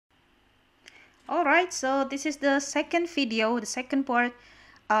All right, so this is the second video, the second part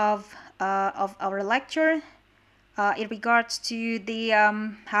of our lecture in regards to the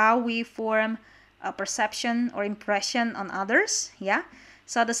how we form a perception or impression on others. Yeah.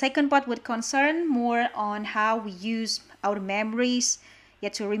 So the second part would concern more on how we use our memories, yeah,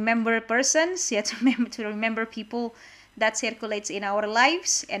 to remember persons, yeah, to remember people that circulates in our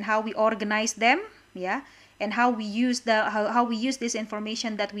lives and how we organize them, yeah, and how we use this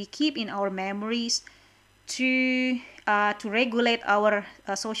information that we keep in our memories to regulate our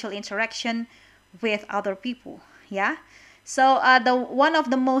social interaction with other people. Yeah. So the one of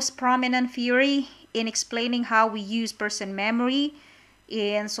the most prominent theory in explaining how we use person memory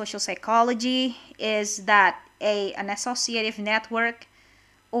in social psychology is that an associative network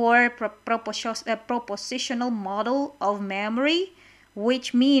or propositional model of memory,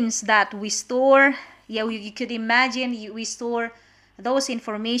 which means that we store, yeah, you could imagine we store those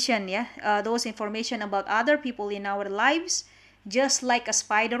information, yeah, those information about other people in our lives, just like a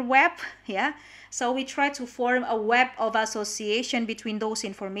spider web, yeah. So we try to form a web of association between those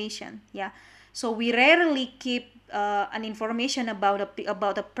information, yeah. So we rarely keep an information about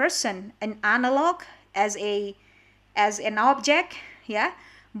a person, an analog, as an object, yeah,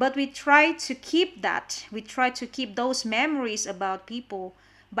 but we try to keep that, we try to keep those memories about people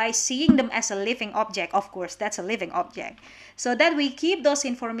by seeing them as a living object. Of course, that's a living object, so that we keep those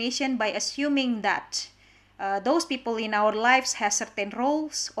information by assuming that those people in our lives has certain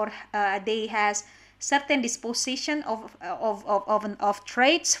roles, or they has certain disposition of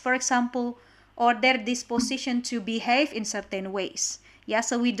traits, for example, or their disposition to behave in certain ways. Yeah,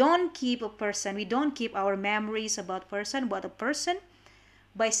 so we don't keep a person, we don't keep our memories about person, but a person,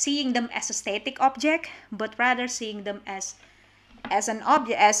 by seeing them as a static object, but rather seeing them as an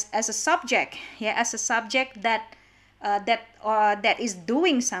object, as a subject, yeah, as a subject that is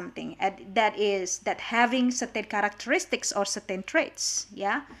doing something, that having certain characteristics or certain traits.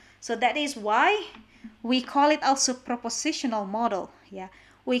 Yeah, so that is why we call it also propositional model. Yeah,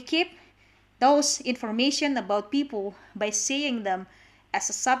 we keep those information about people by seeing them as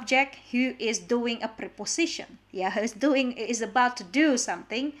a subject who is doing a preposition, yeah, is about to do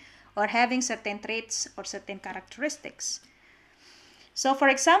something or having certain traits or certain characteristics. So for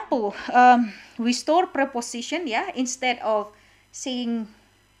example, we store preposition, yeah, instead of seeing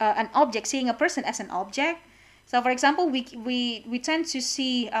an object, seeing a person as an object. So for example, we tend to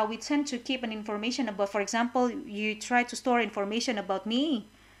see, we tend to keep an information about, for example, you try to store information about me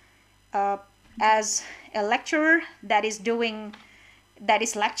uh, as a lecturer that is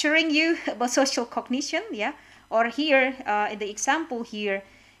lecturing you about social cognition, yeah. Or here, in the example here,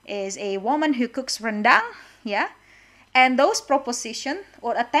 is a woman who cooks rendang, yeah. And those proposition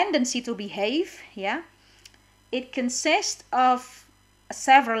or a tendency to behave, yeah, it consists of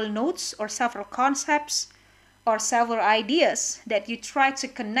several notes or several concepts or several ideas that you try to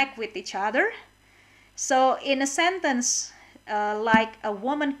connect with each other. So in a sentence, like a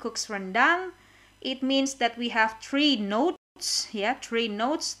woman cooks rendang, it means that we have three notes, yeah, three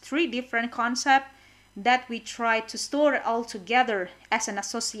notes, three different concepts that we try to store all together as an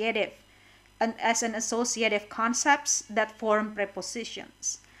associative, and as an associative concepts that form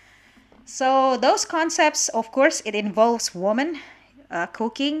prepositions. So those concepts, of course, it involves woman,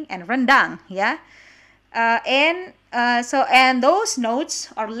 cooking, and rendang, yeah. And those notes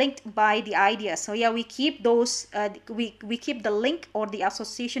are linked by the idea. So yeah, we keep those. We keep the link or the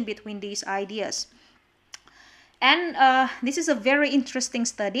association between these ideas. And this is a very interesting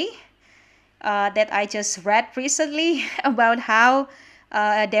study that I just read recently about how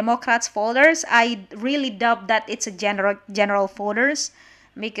Democrats folders. I really doubt that it's a general folders,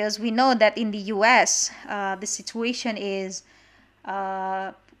 because we know that in the U.S. The situation is,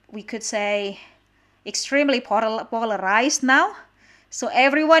 we could say, extremely polarized now. So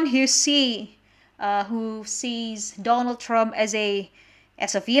everyone who sees Donald Trump as a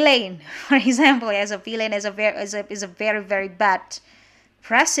villain, for example, as a villain, as a very very bad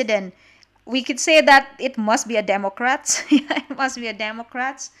president, we could say that it must be a Democrat. It must be a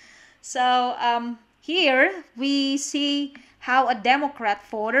Democrat. So here we see how a Democrat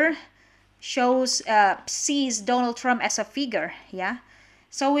voter sees Donald Trump as a figure. Yeah.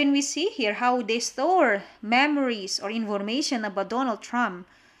 So when we see here how they store memories or information about Donald Trump,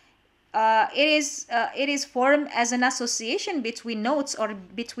 it is formed as an association between notes or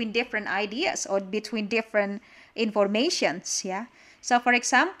between different ideas or between different informations. Yeah. So for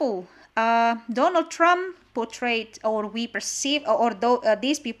example, Donald Trump portrayed, or we perceive,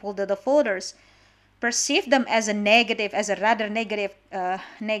 these people, the voters, perceive them as a negative, as a rather negative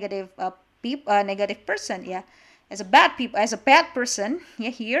person. Yeah, as a bad person. Yeah,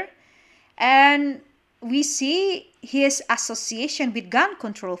 here. And we see his association with gun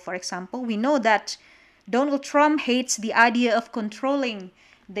control, for example. We know that Donald Trump hates the idea of controlling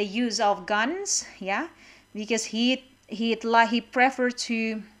the use of guns, yeah, because he prefers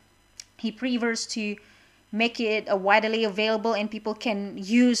to make it widely available, and people can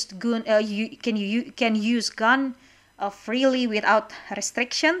use can use gun freely without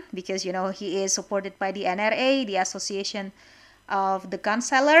restriction, because he is supported by the NRA, the Association of the Gun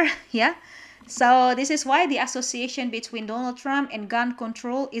Seller. Yeah, so this is why the association between Donald Trump and gun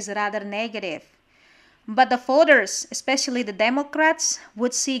control is rather negative. But the voters, especially the Democrats,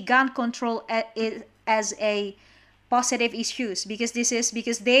 would see gun control as a positive issues, because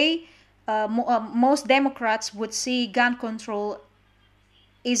they most Democrats would see gun control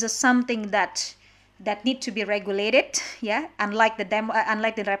is a something that need to be regulated. Yeah, unlike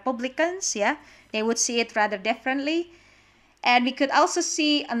the Republicans. Yeah, they would see it rather differently. And we could also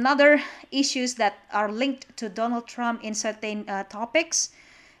see another issues that are linked to Donald Trump in certain topics.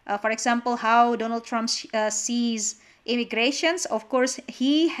 For example, how Donald Trump sees immigrations. Of course,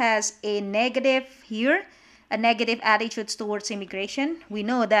 he has a negative attitude towards immigration. We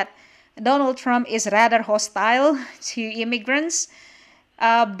know that Donald Trump is rather hostile to immigrants.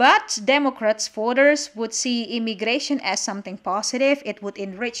 But Democrats voters would see immigration as something positive. It would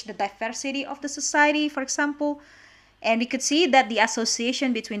enrich the diversity of the society, for example. And we could see that the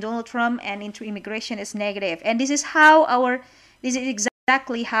association between Donald Trump and into immigration is negative. And this is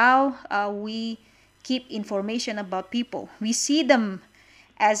exactly how we keep information about people. We see them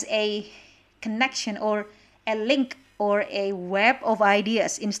as a connection or a link or a web of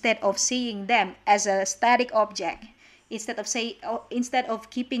ideas, instead of seeing them as a static object. Instead of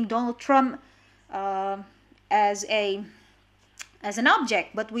keeping Donald Trump uh, as an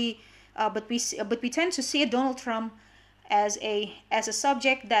object, but we tend to see Donald Trump as a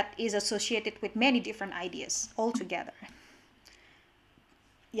subject that is associated with many different ideas altogether.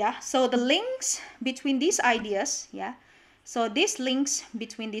 Yeah, so the links between these ideas, yeah, so these links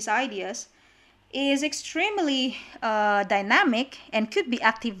between these ideas is extremely dynamic and could be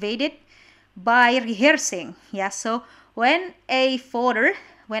activated by rehearsing. Yeah, so when a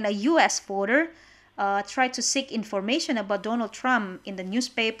US voter try to seek information about Donald Trump in the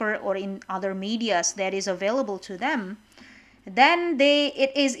newspaper or in other medias that is available to them, then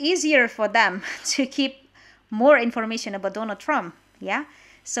it is easier for them to keep more information about Donald Trump. Yeah.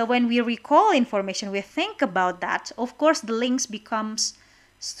 So when we recall information, we think about that. Of course, the links becomes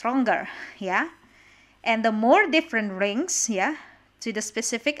stronger. Yeah. And the more different links, yeah, to the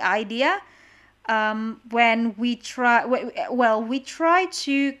specific idea, when we try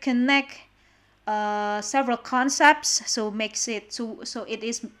to connect several concepts, so it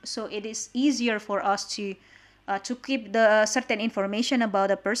is easier for us to keep the certain information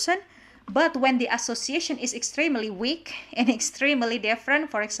about a person. But when the association is extremely weak and extremely different,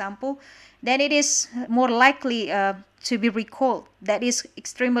 for example, then it is more likely to be recalled. That is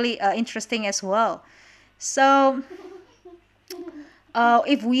extremely interesting as well. So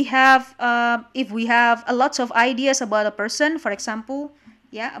if we have a lot of ideas about a person, for example,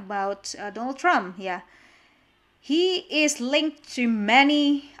 yeah, about Donald Trump, yeah, he is linked to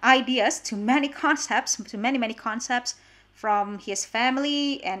many ideas, to many concepts, to many concepts, from his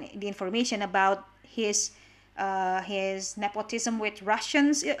family and the information about his nepotism with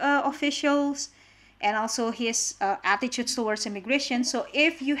Russians officials, and also his attitudes towards immigration. So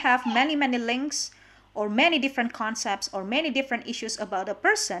if you have many links, or many different concepts, or many different issues about a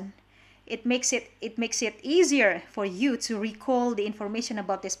person, it makes it easier for you to recall the information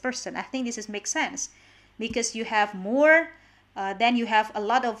about this person. I think makes sense, because you have more, then you have a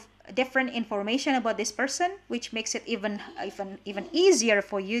lot of different information about this person, which makes it even easier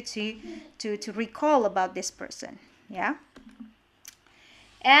for you to recall about this person. Yeah.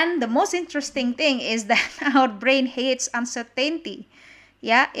 And the most interesting thing is that our brain hates uncertainty.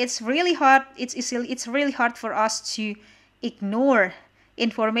 Yeah, it's really hard. It's really hard for us to ignore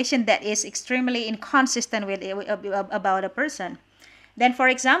information that is extremely inconsistent with about a person. Then, for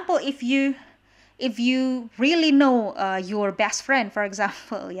example, if you really know your best friend, for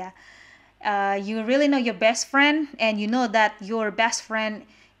example, yeah, you really know your best friend, and you know that your best friend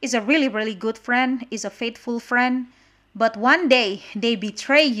is a really really good friend, is a faithful friend, but one day they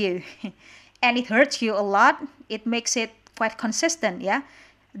betray you and it hurts you a lot. It makes it quite consistent. Yeah,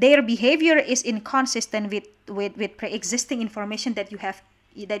 their behavior is inconsistent with pre-existing information that you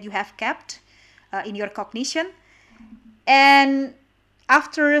have kept in your cognition. And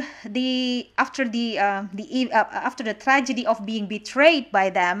after the tragedy of being betrayed by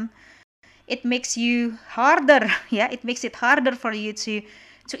them, it makes you harder. Yeah, it makes it harder for you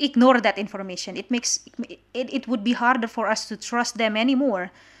to ignore that information. It would be harder for us to trust them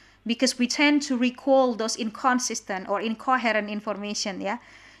anymore, because we tend to recall those inconsistent or incoherent information. Yeah,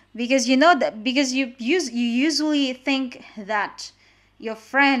 because you know that, because you usually think that your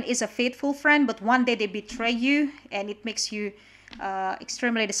friend is a faithful friend, but one day they betray you and it makes you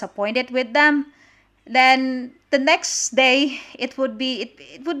extremely disappointed with them. Then the next day it would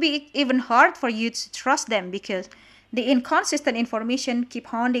be even hard for you to trust them, because the inconsistent information keep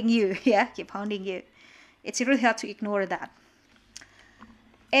haunting you. Yeah, keep haunting you. It's really hard to ignore that.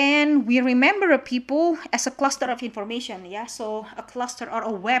 And we remember a people as a cluster of information. Yeah, so a cluster or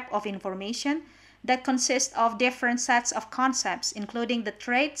a web of information that consists of different sets of concepts, including the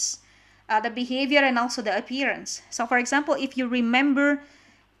traits, the behavior, and also the appearance. So for example, if you remember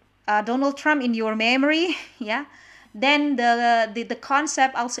Donald Trump in your memory, yeah, then the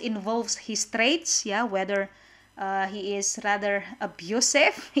concept also involves his traits, yeah, whether he is rather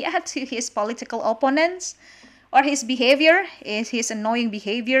abusive, yeah, to his political opponents, or his behavior is his annoying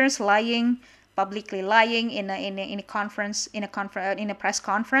behaviors, lying, publicly lying in a conference, in a press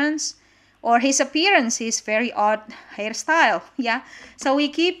conference, or his appearance, his very odd hairstyle. Yeah, so we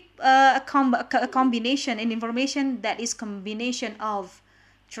keep a combination in information that is combination of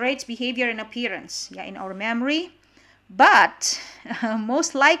traits, behavior, and appearance, yeah, in our memory. But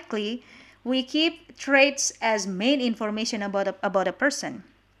most likely we keep traits as main information about a person,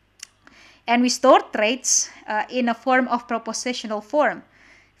 and we store traits in a form of propositional form.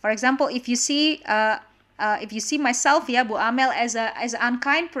 For example, if you see myself, yeah, Bu Amel, as an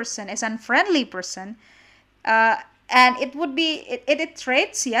unkind person, as an unfriendly person, uh, and it would be it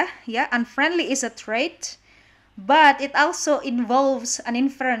traits, yeah, yeah, unfriendly is a trait, but it also involves an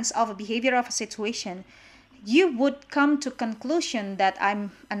inference of a behavior of a situation. You would come to conclusion that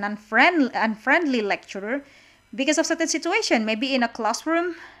I'm an unfriendly lecturer because of certain situation. Maybe in a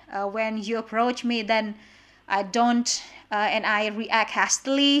classroom, when you approach me, then I don't, and I react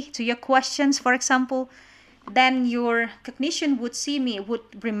hastily to your questions, for example, then your cognition would see me,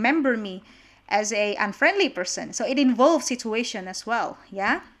 would remember me as a unfriendly person. So it involves situation as well.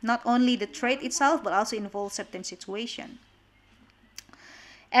 Yeah, not only the trait itself, but also involves certain situation.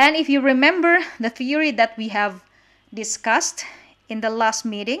 And if you remember the theory that we have discussed in the last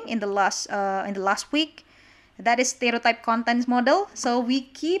meeting, in the last week, that is stereotype contents model. So we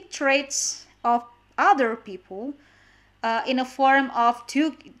keep traits of other people in a form of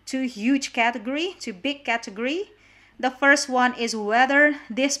two huge category, two big category. The first one is whether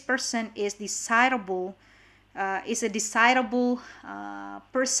this person is desirable, is a desirable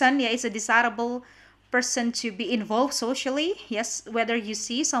person. Yeah, is a desirable person to be involved socially. Yes, whether you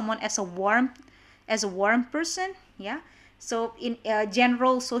see someone as a warm person. Yeah, so in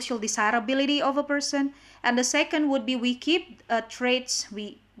general social desirability of a person. And the second would be we keep traits,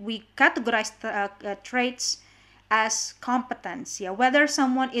 we categorize traits as competence. Yeah, whether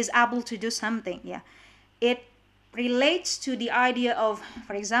someone is able to do something. Yeah, it relates to the idea of,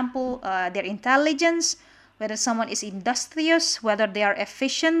 for example, their intelligence, whether someone is industrious, whether they are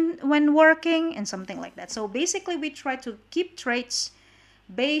efficient when working, and something like that. So basically, we try to keep traits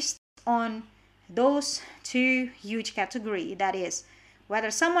based on those two huge category. That is, whether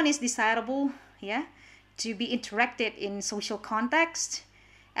someone is desirable, yeah, to be interacted in social context,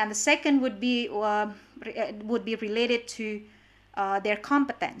 and the second would be related to their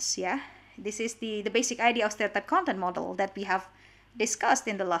competence. Yeah, this is the basic idea of stereotype content model that we have discussed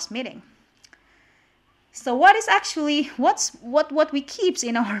in the last meeting. So what is actually what we keeps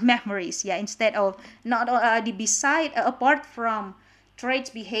in our memories? Yeah, instead of not the beside apart from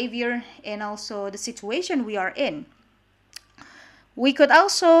traits, behavior, and also the situation we are in, we could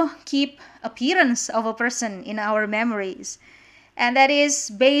also keep appearance of a person in our memories, and that is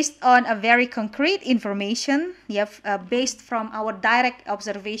based on a very concrete information. Yep, based from our direct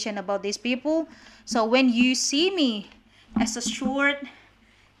observation about these people. So when you see me as a short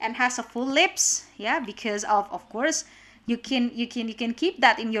and has a full lips, yeah, because of course you can keep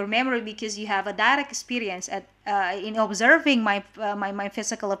that in your memory because you have a direct experience at in observing my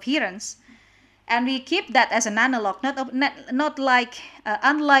physical appearance. And we keep that as an analog, not like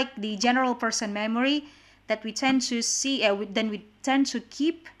unlike the general person memory that we tend to see, then we tend to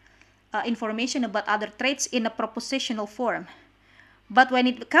keep information about other traits in a propositional form. But when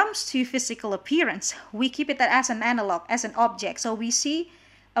it comes to physical appearance, we keep it as an analog, as an object. So we see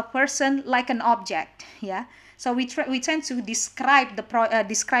a person like an object. Yeah. So we tend to describe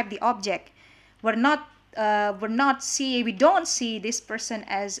describe the object. We don't see this person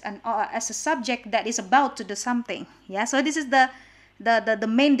as a subject that is about to do something. Yeah. So this is the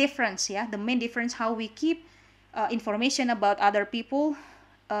main difference. Yeah. The main difference how we keep information about other people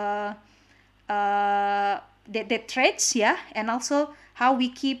the traits, yeah, and also how we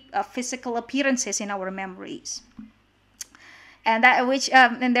keep physical appearances in our memories. And that which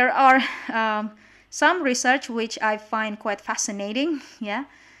and there are some research which I find quite fascinating. Yeah,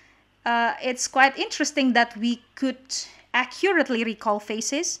 it's quite interesting that we could accurately recall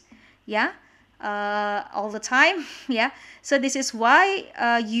faces. Yeah, all the time. Yeah, so this is why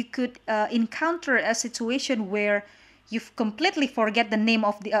you could encounter a situation where you completely forget the name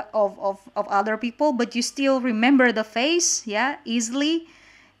of the of other people, but you still remember the face. Yeah, easily.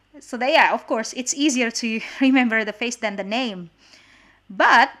 So that, yeah, of course, it's easier to remember the face than the name.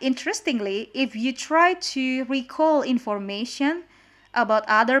 But interestingly, if you try to recall information about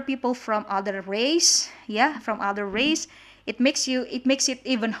other people from other race, yeah, from other race, it makes it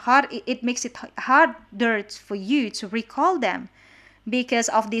even hard. It makes it harder for you to recall them because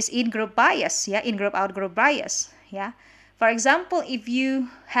of this in-group bias, yeah, in-group out-group bias, yeah. For example, if you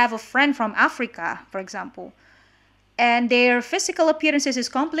have a friend from Africa, for example, and their physical appearances is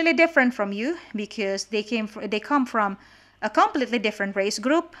completely different from you because they come from a completely different race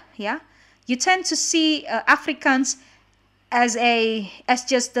group, yeah, you tend to see Africans as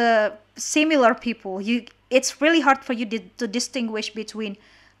just the similar people. It's really hard for you to distinguish between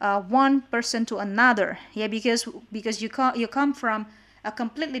one person to another, yeah, because you come from a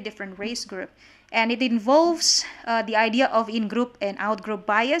completely different race group, and it involves the idea of in-group and out-group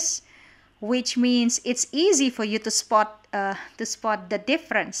bias, which means it's easy for you to spot the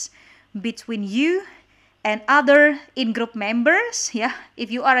difference between you and other in-group members. Yeah, if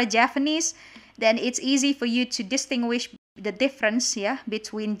you are a Japanese, then it's easy for you to distinguish the difference, yeah,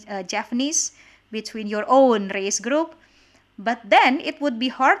 between Japanese, between your own race group. But then it would be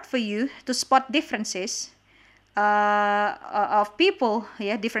hard for you to spot differences of people,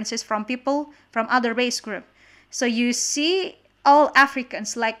 yeah, differences from people from other race group. So you see all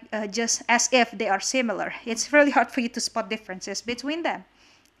Africans like just as if they are similar. It's really hard for you to spot differences between them,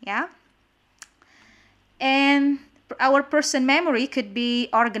 yeah. And our person memory could be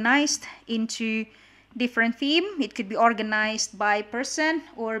organized into different theme. It could be organized by person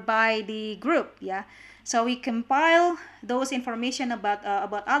or by the group, yeah. So we compile those information about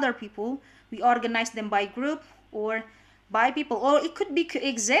other people. We organize them by group or by people, or it could be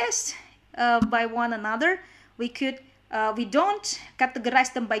coexist by one another. We don't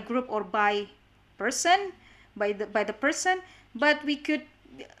categorize them by group or by person, by the person, but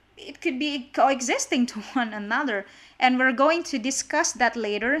it could be coexisting to one another, and we're going to discuss that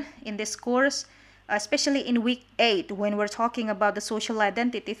later in this course, especially in week 8 when we're talking about the social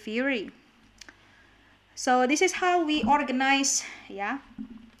identity theory. So this is how we organize, yeah,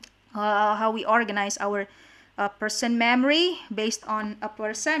 how we organize our person memory based on a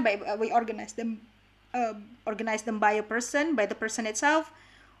person. We organize them by a person, by the person itself,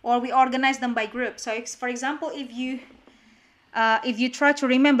 or we organize them by group. So for example, if you try to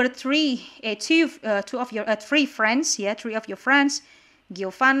remember three of your three friends, yeah, three of your friends,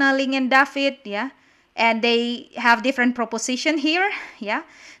 Giovanna, Ling, and David, yeah, and they have different proposition here, yeah.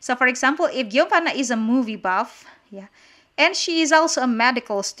 So for example, if Giovanna is a movie buff, yeah, and she is also a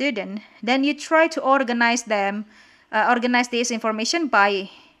medical student, then you try to organize this information by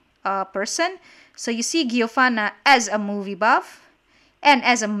person. So you see Giovanna as a movie buff and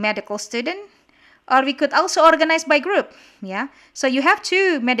as a medical student, or we could also organize by group, yeah. So you have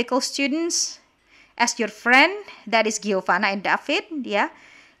two medical students as your friend, that is Giovanna and David, yeah.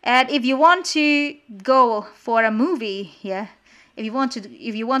 And if you want to go for a movie, yeah, if you want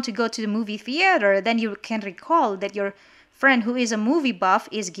to go to the movie theater, then you can recall that your friend who is a movie buff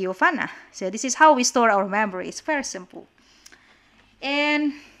is Giovanna. So this is how we store our memory. It's very simple.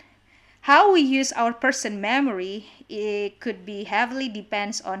 And how we use our person memory, it could be heavily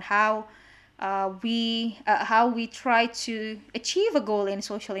depends on how we try to achieve a goal in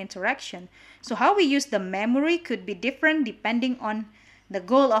social interaction. So how we use the memory could be different depending on the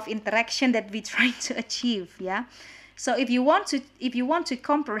goal of interaction that we try to achieve, yeah. So if you want to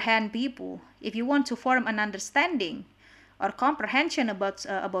comprehend people, if you want to form an understanding or comprehension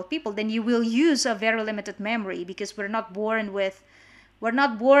about people, then you will use a very limited memory, because we're not born with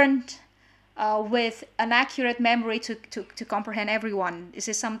an accurate memory to comprehend everyone. This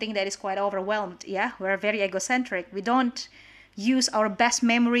is something that is quite overwhelmed, yeah. We're very egocentric. We don't use our best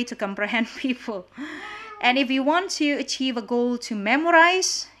memory to comprehend people. And if you want to achieve a goal to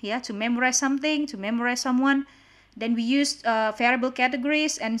memorize, yeah, to memorize something, to memorize someone, then we use variable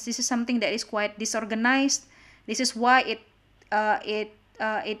categories, and this is something that is quite disorganized. This is why it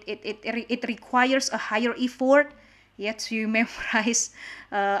requires a higher effort, yeah, to memorize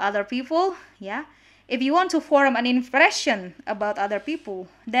other people, yeah. if you want to form an impression about other people,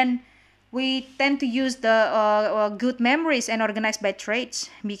 then we tend to use the good memories and organized by traits,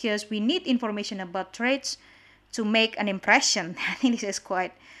 because we need information about traits to make an impression. I think this is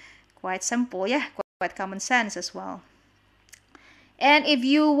quite simple, yeah, quite common sense as well. And if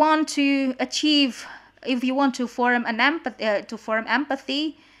you want to achieve, if you want to form an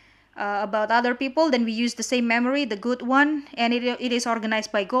empathy, about other people, then we use the same memory, the good one, and it is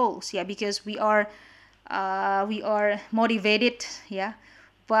organized by goals, yeah, because we are motivated, yeah,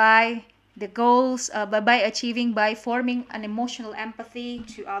 by the goals, by achieving, by forming an emotional empathy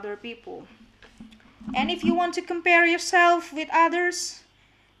to other people. And if you want to compare yourself with others,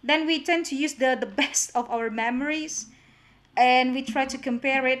 then we tend to use the best of our memories, and we try to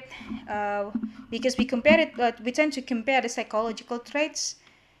compare it, because we tend to compare the psychological traits.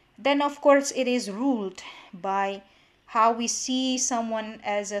 Then of course it is ruled by how we see someone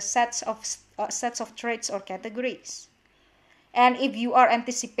as a sets of traits or categories. And if you are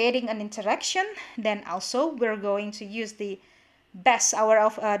anticipating an interaction, then also we're going to use the best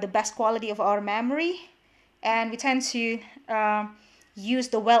quality of our memory, and we tend to use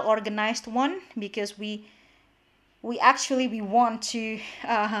the well organized one, because we actually we want to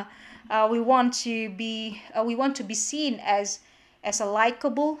be seen as a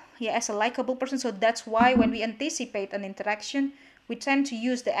likable, yeah, as a likable person. So that's why when we anticipate an interaction, we tend to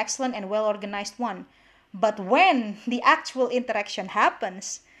use the excellent and well organized one. But when the actual interaction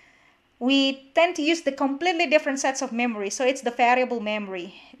happens, we tend to use the completely different sets of memory. So it's the variable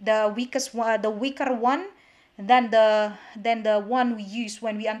memory, the weaker one than the one we use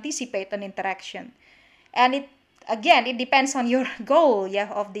when we anticipate an interaction. And it, again, it depends on your goal, yeah,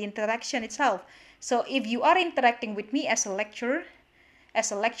 of the interaction itself. So if you are interacting with me as a lecturer,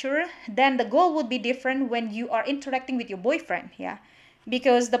 then the goal would be different when you are interacting with your boyfriend, yeah,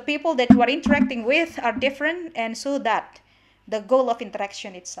 because the people that you are interacting with are different, and so that the goal of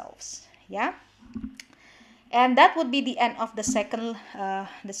interaction itself, yeah. And that would be the end of the second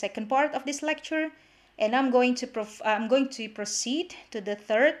part of this lecture, and I'm going to proceed to the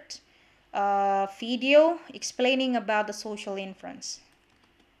third video explaining about the social inference.